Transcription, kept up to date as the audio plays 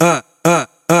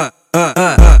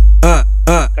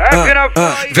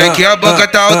Vem que a banca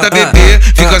tá alta, bebê.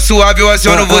 Fica suave, eu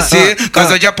aciono você.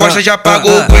 Casa de aposta já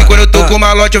pagou o boi. Quando eu tô com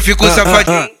malote, eu fico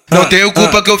safadinho. Não tenho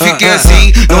culpa que eu fiquei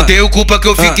assim. Não tenho culpa que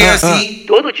eu fiquei assim.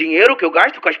 Todo dinheiro que eu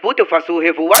gasto com as putas, eu faço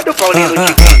revoada, eu Paulinho no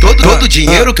tigrinho. Todo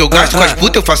dinheiro que eu gasto com as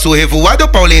putas, eu faço revoada, eu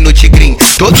Paulinho no tigrinho.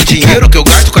 Todo dinheiro que eu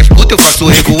gasto com as putas, eu faço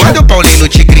revoada, eu Paulinho no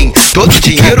tigrinho. Todo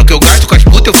dinheiro que eu gasto com as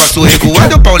putas, eu faço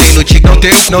revoada, eu Paulinho no tigrinho.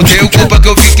 Não tenho culpa que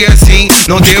eu fiquei assim.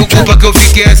 Não tenho culpa que eu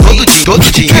fiquei assim.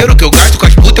 Todo dinheiro que eu gasto com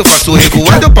as putas, eu faço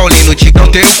revoada, eu Paulinho no tigrinho.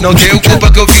 Não tenho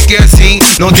culpa que eu fiquei assim.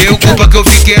 Não tenho culpa que eu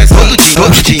fiquei assim.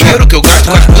 Todo dinheiro que eu gasto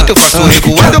com as putas, eu faço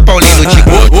revoada, eu Paulinho no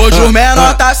tigrinho. Hoje os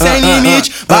menor tá sem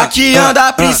limite, vaqueando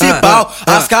a principal.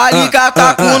 As caricas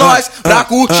tá com nós pra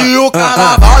curtir o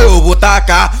carnaval. Eu vou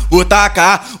tacar, vou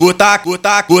tacar, vou tacar, vou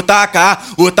tacar, vou tacar,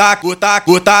 vou tacar, vou tacar,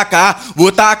 vou tacar,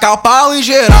 vou tacar o pau em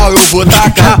geral. Eu vou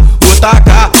tacar, vou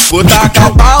tacar, vou tacar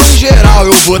o pau em geral.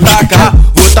 Eu vou tacar,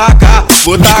 vou tacar,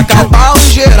 vou tacar o pau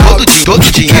em geral.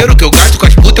 Todo dinheiro que eu gasto com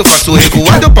as putas, eu faço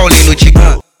revoada, eu Paulinho no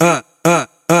tigrinho.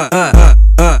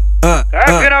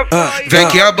 Vem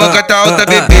que a banca tá alta,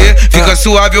 bebê. Fica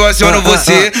suave, eu aciono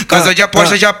você. Casa de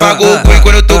aposta já pagou o boi.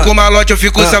 Quando eu tô com malote, eu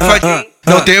fico safadinho.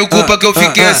 Não tenho culpa que eu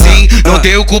fiquei assim. Não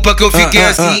tenho culpa que eu fiquei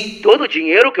assim. Todo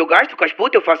dinheiro que eu gasto com as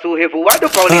putas, eu faço revoada, eu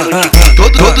Paulinho no tigrinho.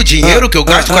 Todo dinheiro que eu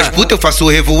gasto com as putas, eu faço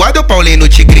revoada, eu Paulinho no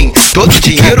tigrinho. Todo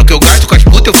dinheiro que eu gasto com as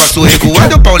putas, eu faço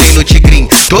revoada, eu Paulinho no tigrinho.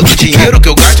 Todo dinheiro que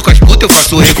eu gasto com as putas, eu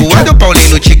faço revoada, eu Paulinho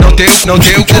no tigrinho. Não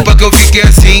tenho culpa que eu fiquei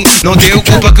assim. Não tenho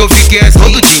culpa que eu fiquei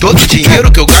assim. Todo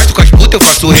dinheiro que eu gasto com as putas, eu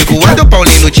faço revoada, eu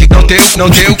Paulinho no tigrinho. Não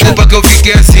tenho culpa que eu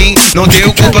fiquei assim. Não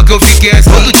tenho culpa que eu fiquei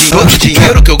assim. Todo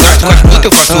dinheiro que eu gasto com as putas,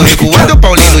 eu faço revoada, eu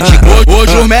Paulinho no tigrinho.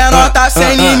 Hoje os menor tá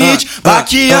sem limite,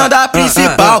 vaqueando a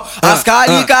principal. As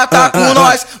caricas tá com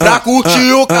nós pra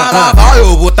curtir o carnaval.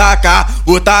 Eu vou tacar,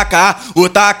 vou tacar, vou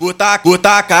tacar, vou tacar, vou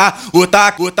tacar, vou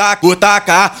tacar, vou tacar, vou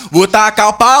tacar, vou tacar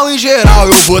o pau em geral.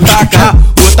 Eu vou tacar,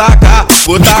 vou tacar,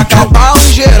 vou tacar o pau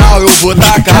em geral. Eu vou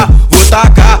tacar, vou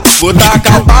tacar, vou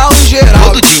tacar o pau em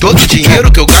geral. Todo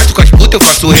dinheiro que eu gasto com as putas, eu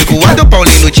faço revoada, eu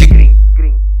Paulinho